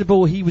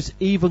questionable he was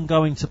even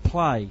going to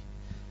play.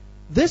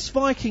 This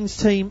Vikings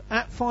team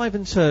at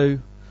 5-2,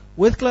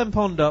 with Glenn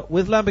Ponder,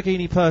 with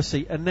Lamborghini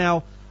Percy, and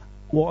now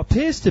what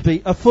appears to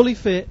be a fully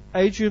fit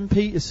Adrian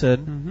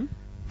Peterson,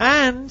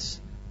 and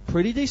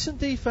pretty decent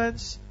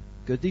defense,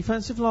 good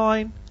defensive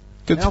line.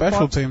 Good now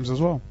special teams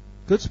as well.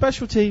 Good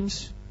special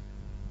teams.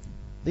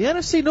 The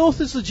NFC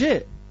North is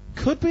legit.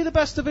 Could be the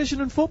best division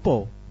in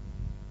football.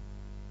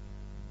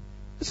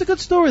 It's a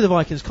good story, the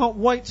Vikings. Can't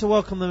wait to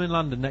welcome them in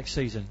London next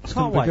season.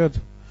 Can't wait. Good.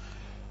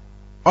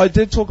 I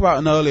did talk about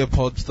in earlier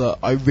pods that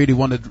I really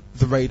wanted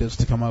the Raiders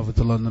to come over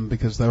to London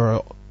because they're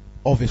a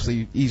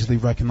obviously easily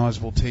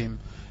recognisable team.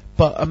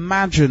 But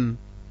imagine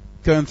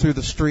going through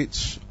the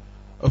streets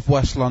of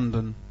West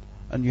London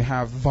and you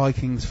have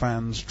Vikings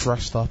fans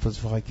dressed up as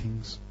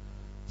Vikings.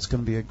 It's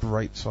going to be a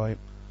great sight.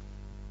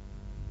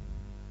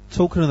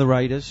 Talking of the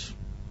Raiders,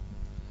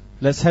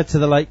 let's head to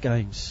the late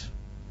games.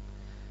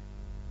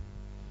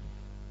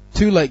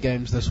 2 late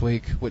games this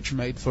week, which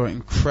made for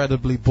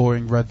incredibly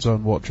boring red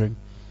zone watching.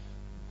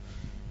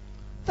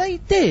 They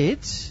did.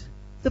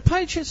 The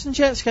Patriots and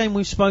Jets game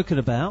we've spoken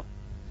about.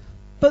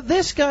 But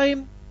this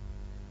game,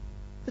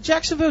 the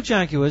Jacksonville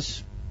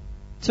Jaguars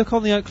took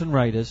on the Oakland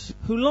Raiders,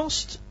 who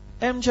lost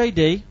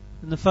MJD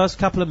in the first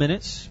couple of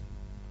minutes.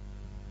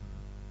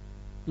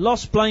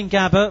 Lost Blaine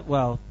Gabbert,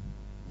 well,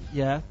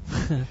 yeah.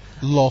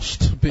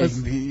 Lost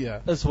being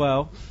as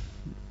well.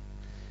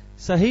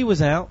 So he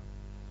was out.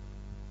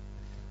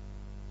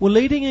 We're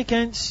leading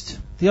against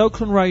the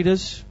Oakland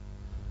Raiders,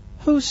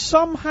 who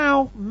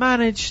somehow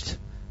managed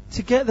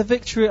to get the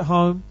victory at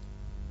home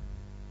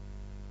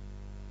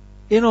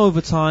in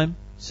overtime.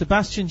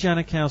 Sebastian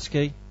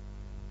Janikowski.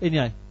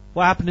 Inye,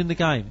 what happened in the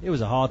game? It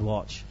was a hard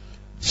watch.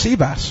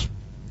 Seabass.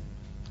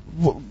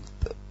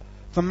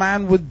 The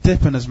man with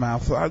dip in his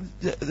mouth.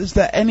 Is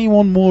there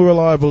anyone more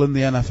reliable in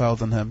the NFL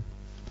than him?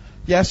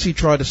 Yes, he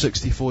tried a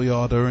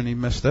 64-yarder and he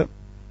missed it.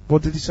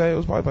 What did he say it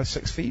was by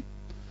 6 feet?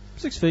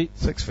 6 feet.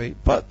 6 feet.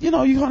 But, you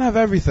can't have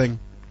everything.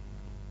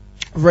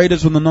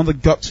 Raiders with another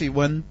gutsy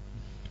win.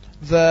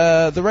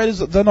 The Raiders,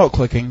 they're not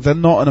clicking. They're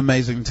not an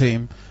amazing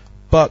team,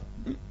 but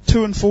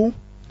 2-4,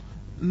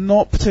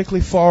 not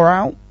particularly far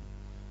out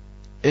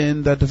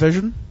in their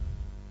division.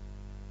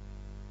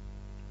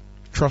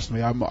 Trust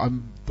me, I'm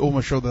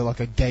almost sure they're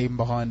like a game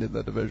behind in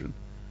their division.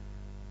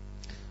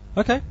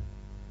 Okay.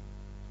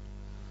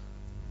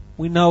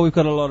 We know we've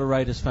got a lot of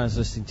Raiders fans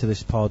listening to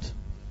this pod.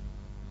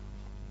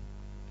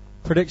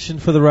 Prediction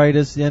for the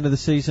Raiders, the end of the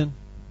season.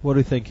 What are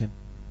we thinking?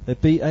 They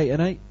beat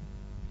 8-8?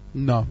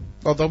 No.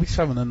 Oh, they'll be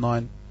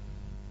 7-9.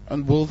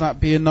 And will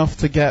that be enough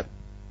to get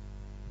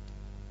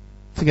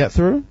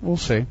through? We'll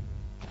see.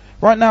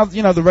 Right now,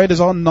 the Raiders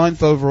are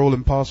 9th overall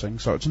in passing,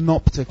 so it's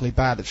not particularly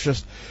bad. It's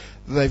just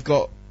they've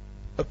got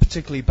a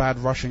particularly bad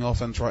rushing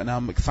offense right now.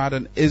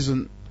 McFadden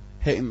isn't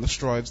hitting the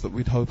strides that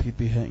we'd hope he'd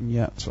be hitting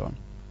yet. So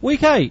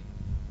Week 8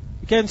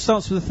 again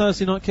starts with a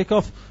Thursday night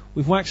kickoff.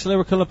 We've waxed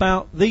lyrical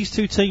about these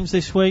two teams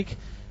this week.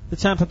 The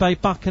Tampa Bay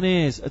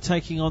Buccaneers are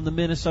taking on the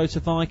Minnesota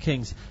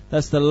Vikings.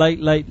 That's the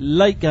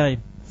late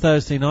game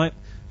Thursday night.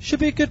 Should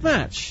be a good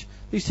match.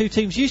 These two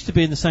teams used to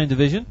be in the same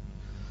division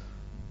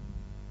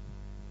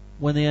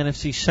when the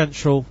NFC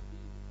Central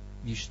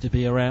used to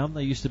be around.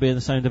 They used to be in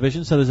the same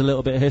division, so there's a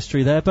little bit of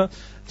history there. But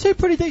two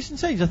pretty decent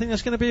teams. I think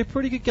that's going to be a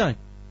pretty good game.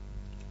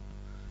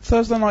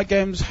 Thursday night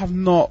games have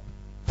not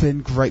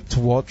been great to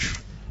watch.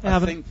 I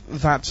think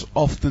that's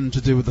often to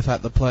do with the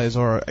fact that players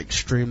are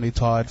extremely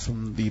tired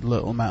from the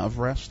little amount of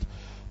rest.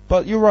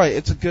 But you're right,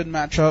 it's a good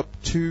matchup.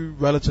 Two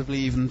relatively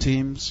even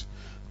teams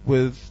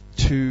with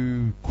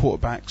two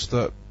quarterbacks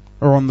that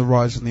are on the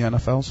rise in the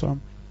NFL, so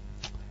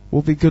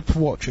will be good to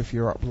watch if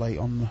you're up late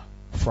on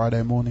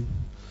Friday morning.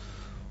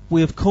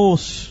 We, of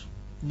course,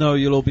 know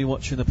you'll all be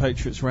watching the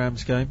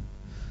Patriots-Rams game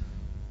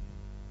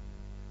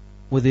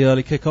with the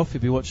early kickoff.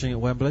 You'll be watching at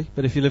Wembley.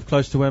 But if you live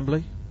close to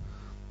Wembley,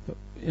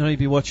 you'll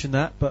be watching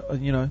that. But,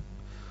 we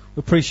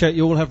appreciate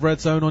you all have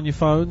Red Zone on your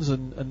phones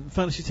and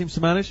fantasy teams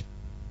to manage.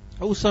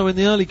 Also in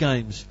the early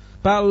games,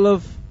 Battle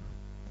of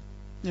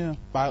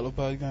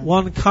Bird Gang.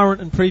 One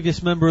current and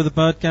previous member of the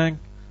Bird Gang,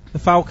 the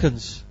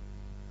Falcons,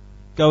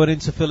 going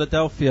into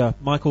Philadelphia.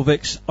 Michael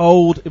Vick's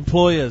old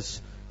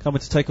employers coming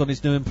to take on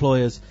his new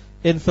employers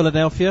in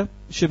Philadelphia.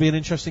 Should be an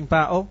interesting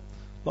battle.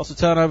 Lots of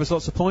turnovers,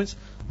 lots of points.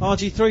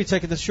 RG3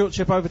 taking the short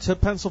trip over to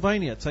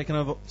Pennsylvania, taking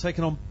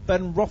on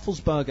Ben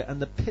Roethlisberger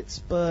and the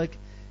Pittsburgh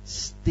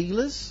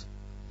Steelers.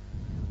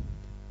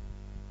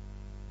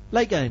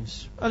 Late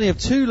games. Only have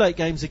two late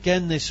games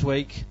again this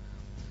week,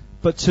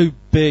 but two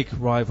big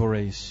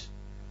rivalries.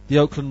 The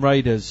Oakland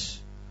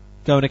Raiders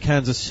going to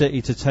Kansas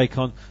City to take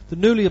on the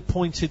newly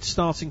appointed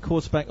starting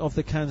quarterback of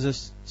the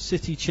Kansas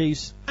City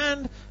Chiefs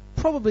and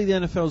probably the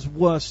NFL's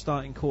worst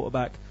starting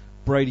quarterback,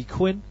 Brady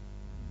Quinn.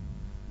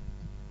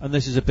 And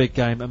this is a big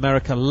game.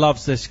 America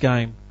loves this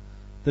game.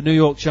 The New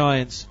York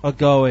Giants are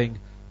going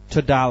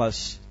to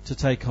Dallas to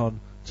take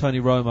on Tony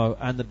Romo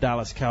and the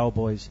Dallas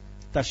Cowboys.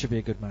 That should be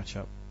a good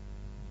matchup.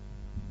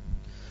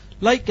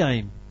 Late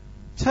game.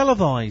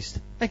 Televised.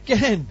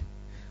 Again.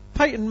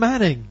 Peyton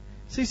Manning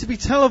seems to be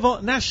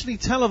nationally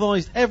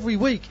televised every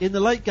week in the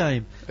late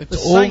game.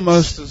 It's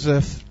almost as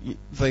if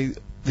the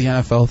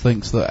NFL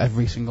thinks that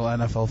every single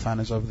NFL fan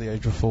is over the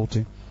age of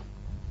 40.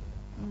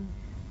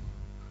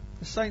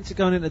 The Saints are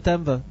going into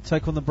Denver to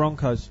take on the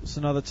Broncos. It's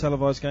another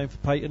televised game for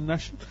Peyton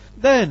National.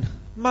 Then,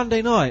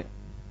 Monday night.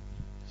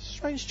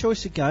 Strange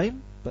choice of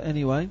game, but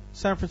anyway.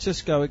 San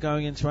Francisco are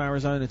going into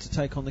Arizona to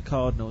take on the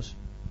Cardinals.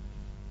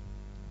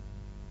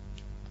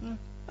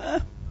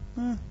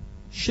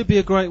 Should be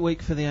a great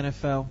week for the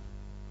NFL.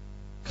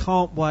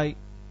 Can't wait.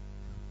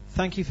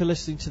 Thank you for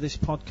listening to this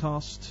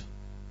podcast.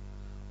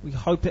 We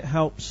hope it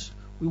helps.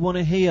 We want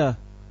to hear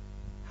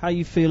how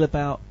you feel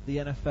about the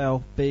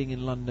NFL being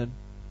in London.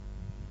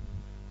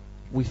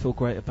 We feel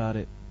great about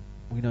it.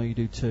 We know you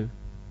do too.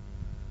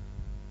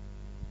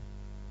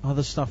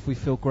 Other stuff we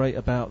feel great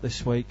about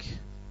this week.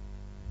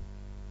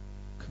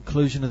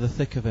 Conclusion of the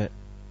thick of it.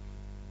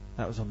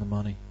 That was on the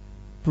money.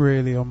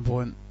 Really on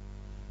point.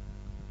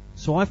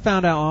 So I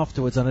found out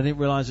afterwards, and I didn't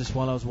realise this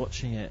while I was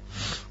watching it,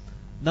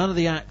 none of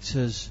the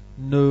actors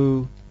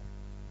knew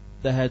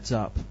the heads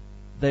up.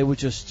 They were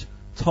just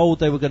told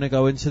they were going to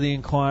go into the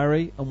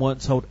inquiry and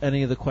weren't told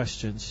any of the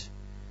questions.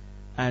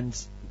 And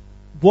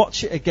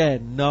watch it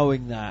again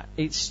knowing that.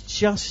 It's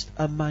just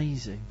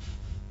amazing.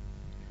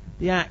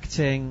 The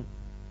acting,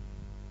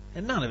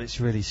 and none of it's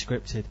really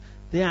scripted,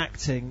 the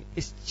acting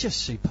is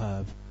just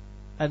superb.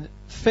 And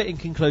fitting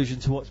conclusion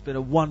to what's been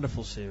a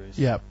wonderful series.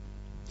 Yeah.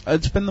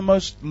 It's been the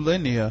most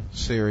linear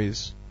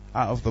series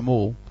out of them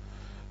all.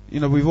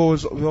 We've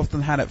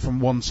often had it from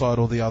one side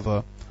or the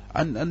other.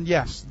 And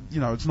yes,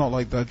 it's not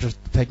like they're just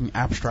taking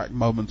abstract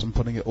moments and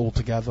putting it all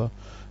together.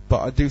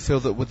 But I do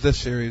feel that with this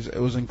series, it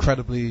was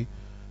incredibly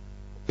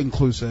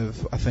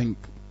inclusive. I think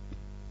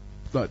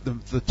like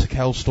the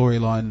Tikel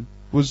storyline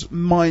was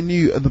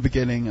minute at the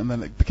beginning, and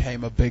then it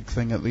became a big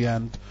thing at the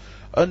end.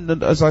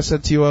 And as I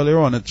said to you earlier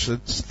on,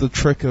 it's the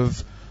trick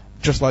of,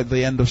 just like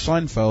the end of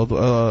Seinfeld,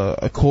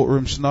 a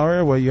courtroom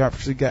scenario where you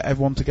actually get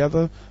everyone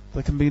together.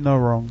 There can be no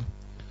wrong.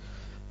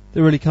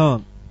 They really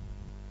can't.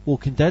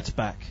 Walking Dead's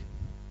back.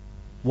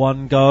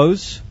 One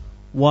goes,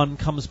 one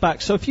comes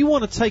back. So if you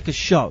want to take a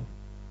show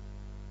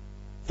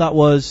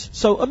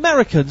so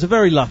Americans are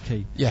very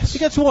lucky. Yes. They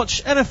get to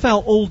watch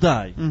NFL all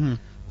day. Mm-hmm.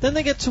 Then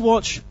they get to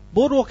watch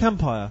Boardwalk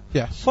Empire.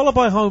 Yes. Followed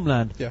by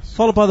Homeland. Yes.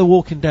 Followed by The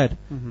Walking Dead.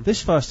 Mhm.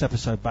 This first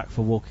episode back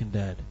for Walking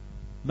Dead.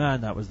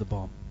 Man, that was the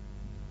bomb.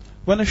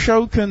 When a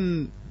show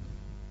can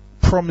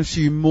promise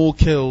you more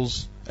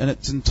kills in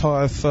its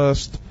entire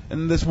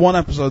in this one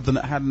episode than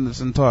it had in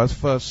its entire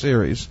first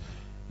series,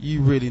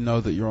 you really know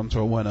that you're onto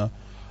a winner.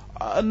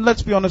 And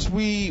let's be honest,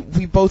 we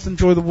both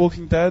enjoy The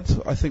Walking Dead.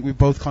 I think we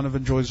both kind of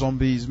enjoy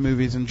zombies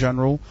movies in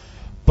general.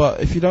 But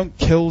if you don't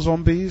kill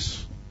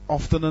zombies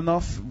often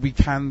enough, we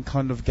can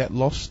kind of get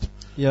lost.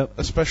 Yep.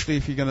 Especially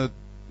if you're going to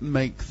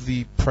make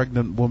the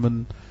pregnant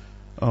woman...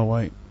 Oh,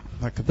 wait.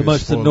 That could The be a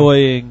most spoiler.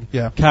 annoying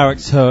Yeah.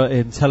 character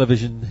in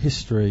television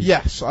history.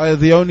 Yes,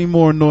 the only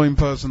more annoying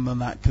person than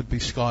that could be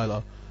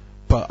Skylar.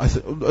 But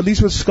at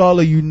least with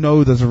Skylar, you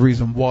know there's a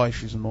reason why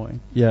she's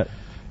annoying. Yeah.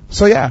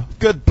 So yeah,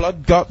 good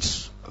blood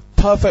guts.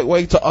 Perfect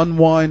way to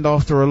unwind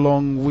after a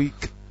long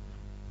week.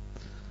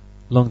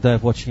 Long day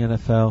of watching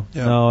NFL.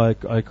 Yeah. No,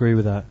 I agree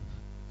with that.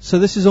 So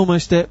this is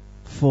almost it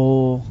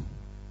for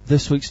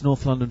this week's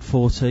North London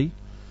 40.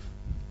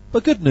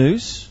 But good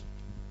news,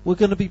 we're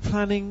going to be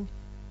planning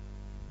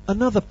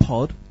another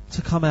pod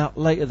to come out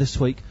later this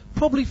week,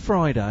 probably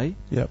Friday.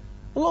 Yep.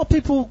 A lot of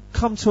people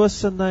come to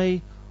us and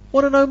they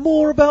want to know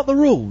more about the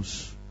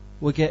rules.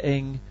 We're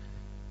getting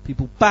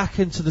people back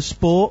into the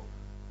sport,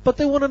 but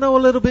they want to know a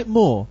little bit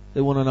more.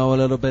 They want to know a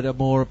little bit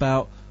more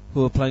about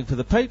who are playing for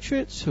the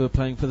Patriots, who are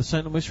playing for the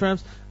St. Louis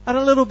Rams, and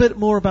a little bit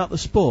more about the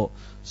sport.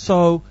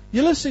 So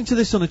you're listening to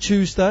this on a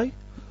Tuesday.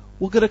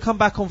 We're going to come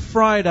back on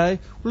Friday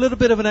with a little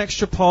bit of an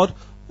extra pod,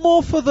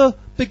 more for the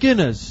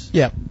beginners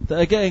Yeah. that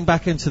are getting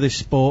back into this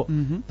sport,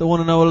 Mhm. that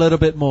want to know a little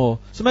bit more.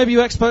 So maybe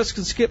you experts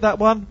can skip that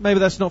one. Maybe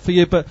that's not for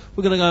you, but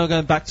we're going to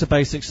go back to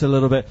basics a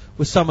little bit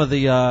with some of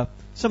the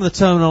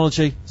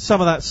terminology,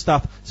 some of that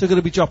stuff. So we're going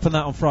to be dropping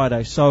that on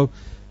Friday. So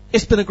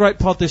it's been a great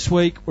pod this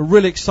week. We're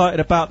really excited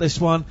about this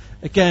one.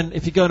 Again,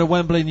 if you're going to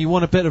Wembley and you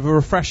want a bit of a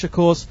refresher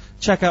course,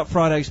 check out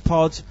Friday's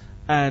pod,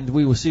 and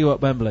we will see you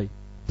at Wembley.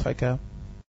 Take care.